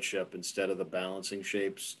pirate ship instead of the balancing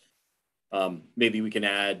shapes. Maybe we can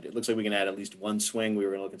add, it looks like we can add at least one swing. We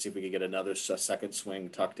were going to look and see if we could get another second swing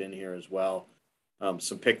tucked in here as well.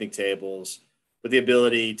 Some picnic tables, with the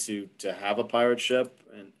ability to have a pirate ship.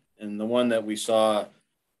 And the one that we saw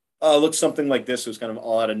looks something like this. It was kind of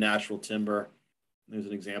all out of natural timber. There's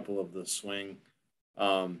an example of the swing.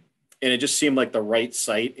 And it just seemed like the right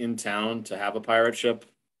site in town to have a pirate ship.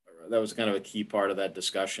 That was kind of a key part of that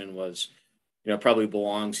discussion was, you know, it probably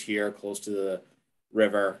belongs here close to the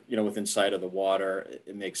river, you know, within sight of the water.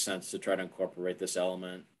 It makes sense to try to incorporate this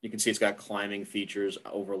element. You can see it's got climbing features,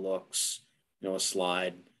 overlooks, you know, a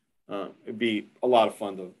slide. It'd be a lot of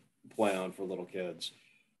fun to play on for little kids.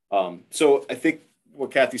 So I think what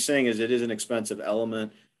Kathy's saying is it is an expensive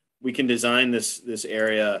element. We can design this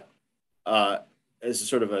area as a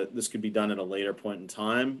sort of this could be done at a later point in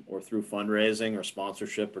time or through fundraising or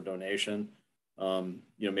sponsorship or donation. You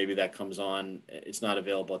know, maybe that comes on, it's not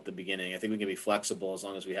available at the beginning. I think we can be flexible as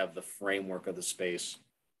long as we have the framework of the space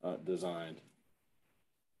designed.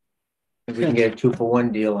 If we can get a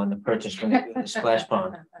 2-for-1 deal on the purchase from the splash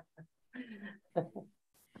pond.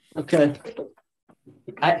 Okay.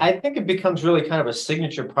 I think it becomes really kind of a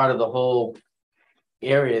signature part of the whole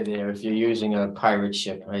area there if you're using a pirate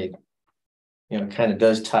ship, right? You know, it kind of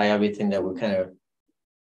does tie everything that we're kind of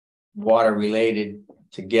water related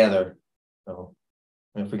together. So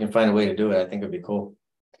if we can find a way to do it, I think it'd be cool.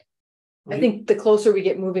 I think the closer we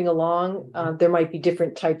get moving along, there might be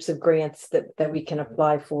different types of grants that we can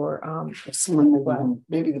apply for.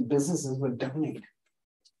 Maybe the businesses would donate.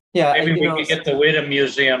 Yeah, maybe we could get the Whittam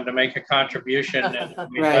Museum to make a contribution and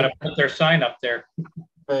we got to put their sign up there.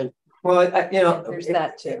 Right. Well, you know, There's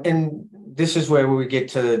that too. And this is where we get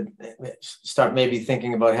to start maybe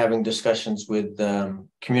thinking about having discussions with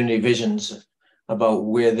community visions about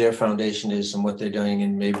where their foundation is and what they're doing,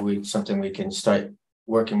 and maybe something we can start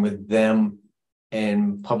working with them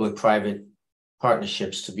and public-private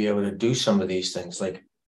partnerships to be able to do some of these things, like,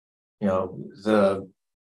 you know, the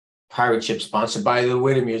pirate ship sponsored by the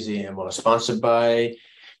Whittam Museum or sponsored by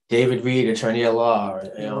David Reed, attorney at law, or,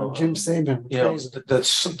 you know, Jim Saban, you know, the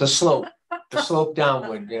slope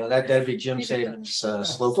downward, you know, that'd be Jim Saban's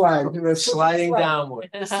slope sliding downward.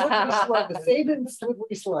 The Saban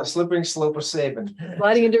slippery slope. A slippery slope of Saban.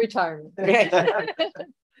 Sliding into retirement.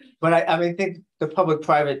 But I mean, I think the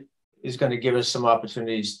public-private is going to give us some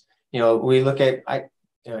opportunities. You know, we look at,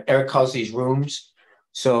 you know, Eric calls these rooms.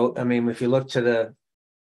 So, I mean, if you look to the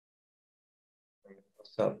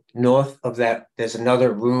north of that, there's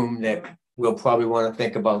another room that we'll probably want to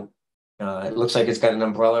think about. It looks like it's got an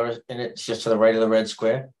umbrella in it. It's just to the right of the red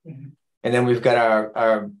square. Mm-hmm. And then we've got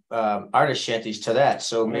our artist shanties to that.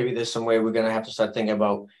 So maybe there's some way we're going to have to start thinking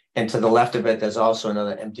about, and to the left of it, there's also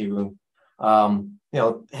another empty room. You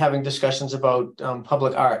know, having discussions about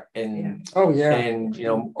public art and and, you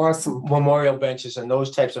know, awesome memorial benches and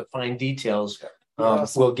those types of fine details.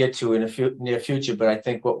 We'll get to in a near future, but I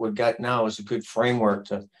think what we've got now is a good framework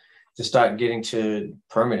to start getting to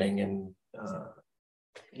permitting and.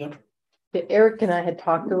 Eric and I had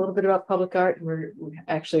talked a little bit about public art, and we're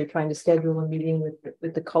actually trying to schedule a meeting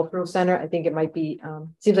with the Cultural Center. I think it might be,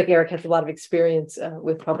 seems like Eric has a lot of experience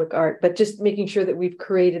with public art, but just making sure that we've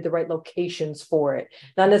created the right locations for it.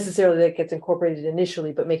 Not necessarily that it gets incorporated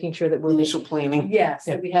initially, but making sure that we're initial planning. Yes,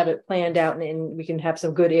 that we have it planned out, and we can have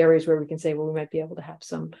some good areas where we can say, well, we might be able to have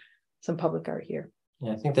some public art here.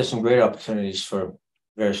 Yeah, I think there's some great opportunities for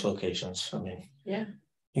various locations. I mean, yeah.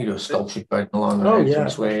 You do a sculpture right along the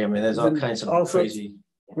entrance way. I mean, there's all kinds of crazy,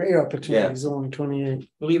 great opportunities. Only 28.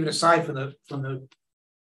 We'll leave it aside from the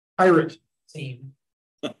pirate theme.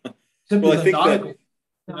 Well, I think the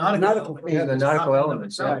nautical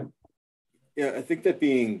elements. Yeah, I think that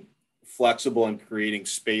being flexible and creating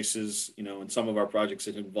spaces, you know, in some of our projects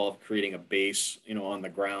that involve creating a base, you know, on the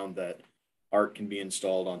ground that art can be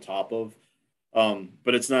installed on top of.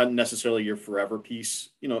 But it's not necessarily your forever piece.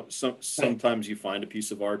 You know, sometimes you find a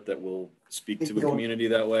piece of art that will speak to a community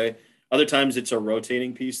that way. Other times it's a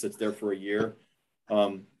rotating piece that's there for a year.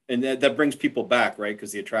 And that brings people back, right?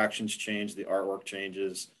 Because the attractions change, the artwork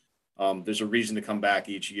changes. There's a reason to come back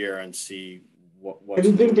each year and see what's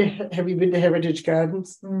Have you been to Heritage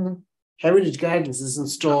Gardens? Mm-hmm. Heritage Gardens has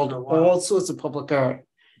installed all sorts of public art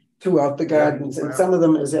throughout the gardens, and some of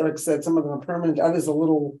them, as Eric said, some of them are permanent, others a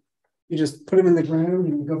little, you just put them in the ground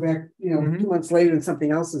and you go back, 2 months later and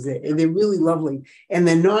something else is there. And they're really lovely. And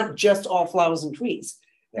they're not just all flowers and trees.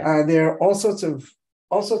 They're all sorts of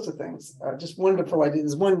things. Just wonderful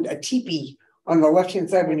ideas. There's a teepee on the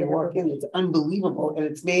left-hand side when you walk in. It's unbelievable. And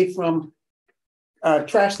it's made from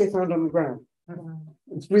trash they found on the ground.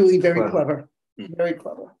 It's really very clever. Very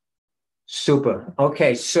clever. Super.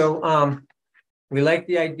 Okay, so we like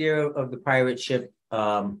the idea of the pirate ship.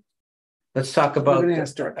 Let's talk about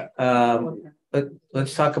let's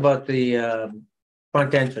talk about the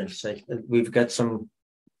front entrance. We've got some.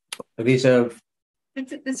 These are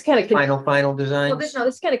this kind of final designs. Well,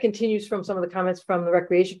 this kind of continues from some of the comments from the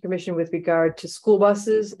Recreation Commission with regard to school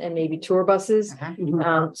buses and maybe tour buses.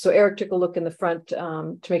 So Eric took a look in the front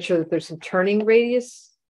to make sure that there's some turning radiuses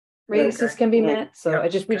can be met. So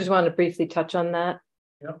we just wanted to briefly touch on that.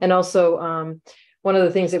 And also one of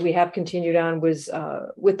the things that we have continued on was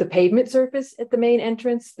with the pavement surface at the main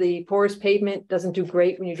entrance. The porous pavement doesn't do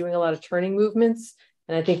great when you're doing a lot of turning movements.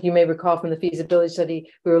 And I think you may recall from the feasibility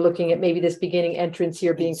study, we were looking at maybe this beginning entrance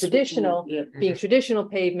here being traditional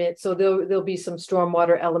pavement. So there'll be some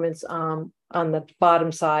stormwater elements on the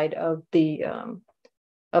bottom side of the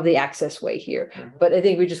access way here. But I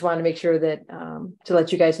think we just want to make sure that to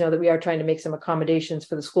let you guys know that we are trying to make some accommodations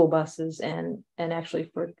for the school buses and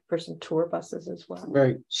actually for some tour buses as well.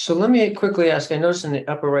 Right. So let me quickly ask, I noticed in the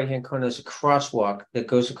upper right-hand corner, there's a crosswalk that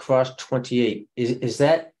goes across 28. Is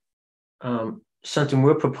that something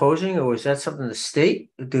we're proposing, or is that something the state,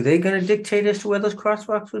 do they going to dictate as to where those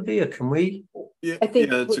crosswalks would be, or can we? I think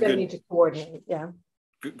we're going to need to coordinate.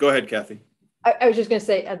 Go ahead, Kathy. I was just going to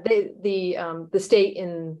say the state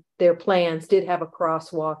in their plans did have a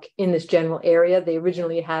crosswalk in this general area. They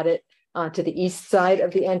originally had it to the east side of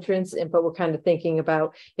the entrance, but we're kind of thinking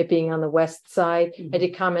about it being on the west side. I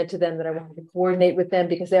did comment to them that I wanted to coordinate with them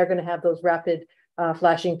because they're going to have those rapid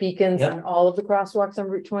flashing beacons on all of the crosswalks on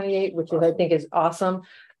Route 28, which I think is awesome.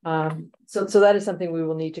 So that is something we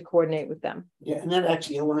will need to coordinate with them. Yeah, and that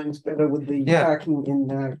actually aligns better with the parking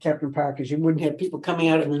in Captain Park, because you wouldn't have people coming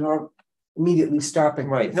out and then immediately stopping.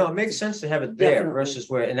 Right. No, it makes sense to have it there versus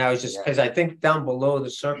where, and I was just, because I think down below the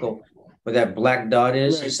circle where that black dot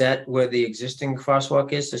is that where the existing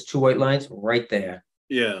crosswalk is? There's two white lines right there.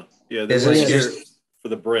 Yeah. There's just for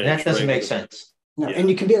the bridge. That doesn't make sense. No, and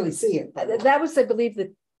you can barely see it. That was, I believe,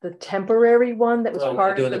 the temporary one that was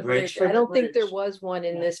part of the bridge. I don't think there was one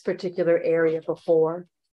in this particular area before.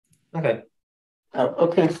 Okay.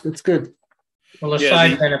 Okay, that's good. Well, a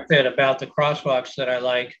side benefit about the crosswalks that I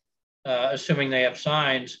like, assuming they have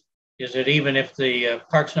signs, is that even if the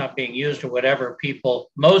park's not being used or whatever,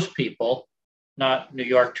 most people, not New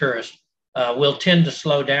York tourists, will tend to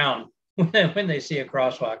slow down when they see a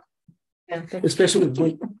crosswalk. Especially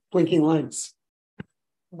with blinking lights.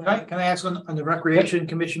 Can I ask on the Recreation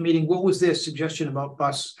Commission meeting, what was their suggestion about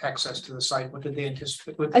bus access to the site? What did they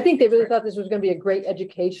anticipate? I think they really thought this was going to be a great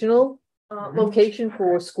educational location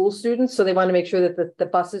for school students. So they want to make sure that the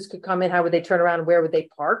buses could come in. How would they turn around? Where would they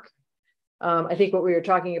park? I think what we were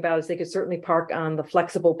talking about is they could certainly park on the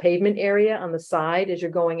flexible pavement area on the side as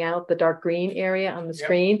you're going out, the dark green area on the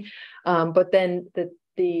screen. But then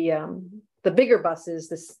the bigger buses,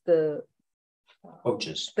 the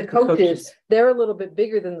coaches, they're a little bit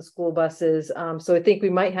bigger than the school buses. So I think we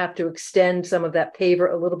might have to extend some of that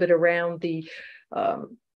paver a little bit around the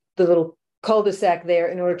little cul-de-sac there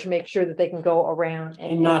in order to make sure that they can go around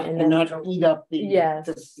and not eat up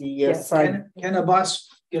the side. Can a bus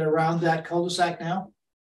get around that cul-de-sac now?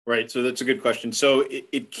 Right. So that's a good question. So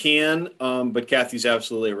it can, but Kathy's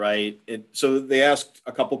absolutely right. So they asked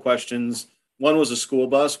a couple questions. One was a school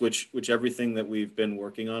bus, which everything that we've been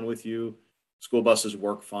working on with you, school buses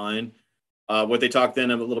work fine. What they talked then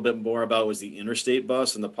a little bit more about was the interstate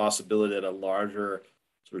bus and the possibility that a larger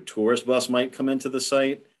sort of tourist bus might come into the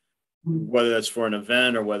site, whether that's for an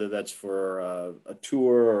event or whether that's for a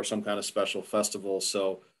tour or some kind of special festival.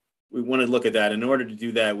 So we want to look at that. In order to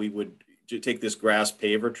do that, we would take this grass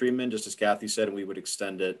paver treatment, just as Kathy said, and we would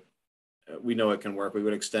extend it. We know it can work. We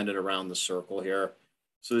would extend it around the circle here.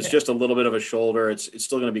 So it's just a little bit of a shoulder. It's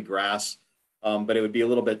still going to be grass, but it would be a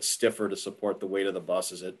little bit stiffer to support the weight of the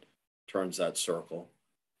bus as it turns that circle.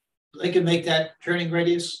 They can make that turning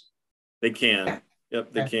radius They can.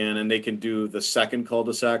 Yep, they can. And they can do the second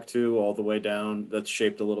cul-de-sac too, all the way down. That's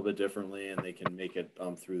shaped a little bit differently, and they can make it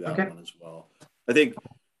through that one as well. I think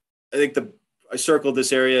I circled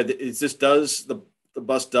this area. The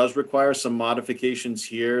bus does require some modifications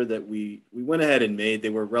here that we went ahead and made. They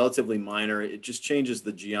were relatively minor. It just changes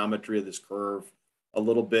the geometry of this curve a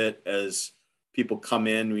little bit as people come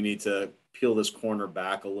in. We need to peel this corner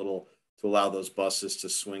back a little to allow those buses to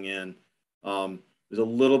swing in. There's a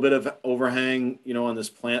little bit of overhang, on this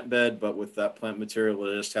plant bed, but with that plant material,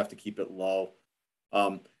 we'll just have to keep it low.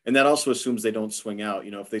 And that also assumes they don't swing out.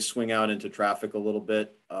 If they swing out into traffic a little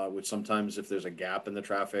bit, which sometimes if there's a gap in the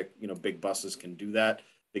traffic, big buses can do that.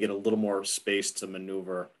 They get a little more space to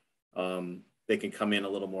maneuver. They can come in a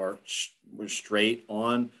little more straight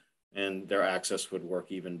on, and their access would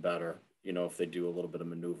work even better, if they do a little bit of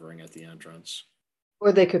maneuvering at the entrance.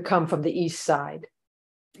 Or they could come from the east side.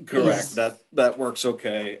 Correct. Yes. That works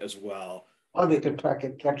okay as well. Or they could park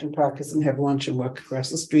at Captain Parker's and have lunch and walk across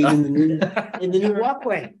the street in the new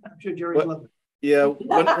walkway. I'm sure Jerry's loving it. Yeah,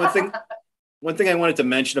 one thing I wanted to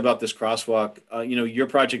mention about this crosswalk, your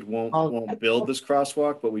project won't build this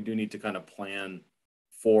crosswalk, but we do need to kind of plan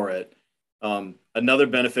for it. Another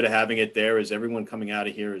benefit of having it there is everyone coming out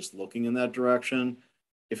of here is looking in that direction.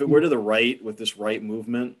 If it were to the right with this right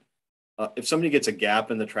movement, if somebody gets a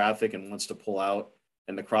gap in the traffic and wants to pull out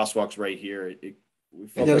and the crosswalk's right here,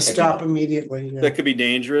 they'll stop immediately. Yeah. That could be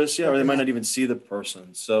dangerous, or they might not even see the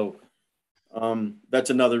person. So that's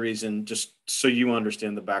another reason, just so you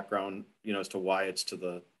understand the background, as to why it's to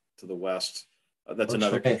the west. That's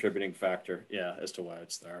another contributing factor, as to why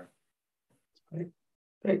it's there.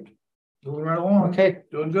 Great. Moving right along. Okay.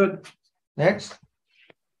 Doing good. Next.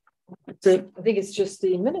 I think it's just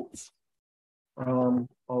the minutes.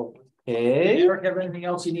 Okay. Did Eric have anything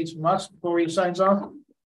else he needs from us before he signs off?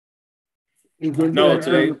 No,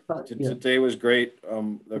 today was great.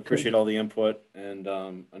 I appreciate all the input, and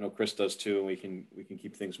I know Chris does too. And we can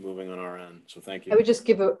keep things moving on our end. So thank you. I would just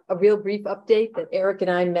give a real brief update that Eric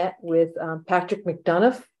and I met with Patrick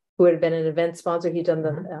McDonough, who had been an event sponsor. He'd done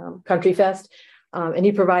the Country Fest, and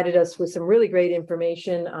he provided us with some really great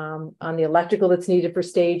information on the electrical that's needed for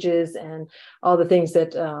stages and all the things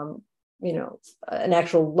that an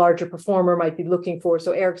actual larger performer might be looking for.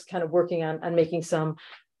 So Eric's kind of working on making some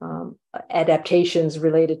adaptations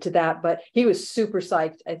related to that, but he was super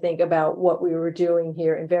psyched, I think, about what we were doing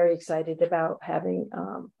here and very excited about having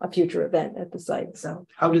a future event at the site. So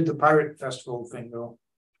how did the Pirate Festival thing go?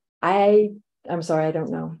 I'm sorry, I don't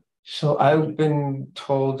know. So I've been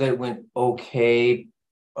told that it went okay.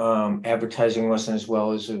 Advertising wasn't as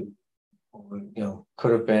well as it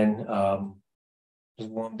could have been. It was a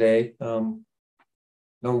warm day. No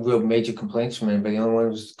real major complaints from anybody. The only one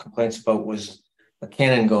was complaints about was a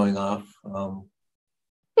cannon going off. And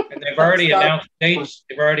they've already announced dates.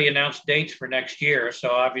 They've already announced dates for next year.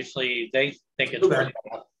 So obviously they think it's really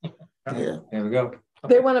cool. Yeah, there we go.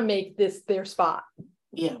 They want to make this their spot.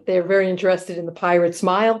 Yeah. They're very interested in the pirate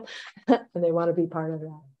smile and they want to be part of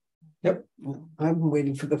that. Yep. I'm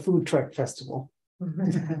waiting for the food truck festival.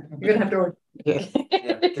 You're gonna have to order. Yeah,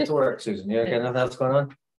 get to work, Susan. You got nothing else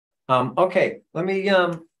going on? Okay, let me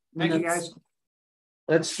Thank you, guys.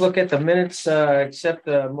 Let's look at the minutes, accept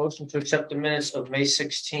the motion to accept the minutes of May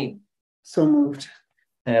 16th. So moved.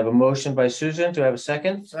 I have a motion by Susan. Do I have a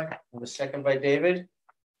second? Second. I have a second by David.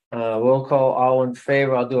 Roll call, all in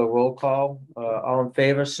favor. I'll do a roll call. All in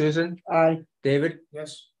favor, Susan? Aye. David?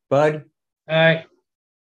 Yes. Bud? Aye.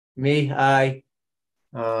 Me? Aye.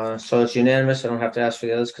 So it's unanimous. I don't have to ask for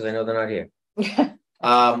the others because I know they're not here.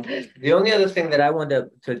 The only other thing that I wanted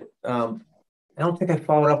to I don't think I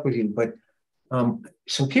followed up with you, but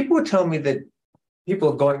some people were telling me that people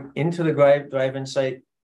are going into the drive-in site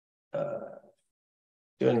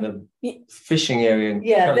during the fishing area and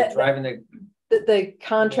driving the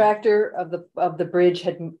contractor of the bridge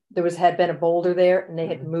had been a boulder there and they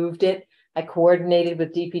had moved it. I coordinated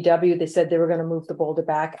with DPW. They said they were going to move the boulder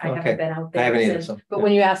back. I haven't been out there. I haven't either, but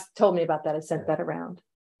when you told me about that, I sent that around.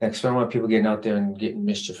 Next, I don't want people getting out there and getting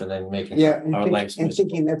mischief and then making our lives and miserable.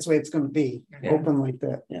 thinking that's the way it's going to be, open like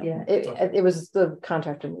that. Yeah, it was the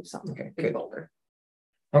contractor moved something. Okay, big good. boulder.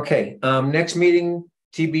 Okay, next meeting,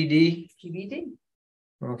 TBD.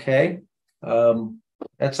 Okay,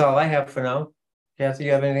 that's all I have for now. Kathy,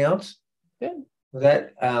 you have anything else? Good. With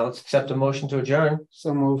that, let's accept a motion to adjourn.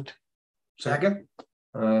 So moved. Second.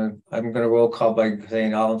 I'm going to roll call by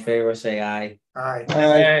saying all in favor, say aye. Aye.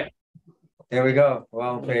 Aye. There we go. We're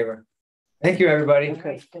all in favor. Thank you, everybody.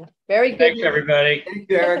 Okay. Very good. Thanks, everybody. Thank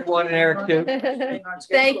you, Eric 1 and Eric 2.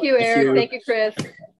 Thank you, Eric. Thank you, Chris.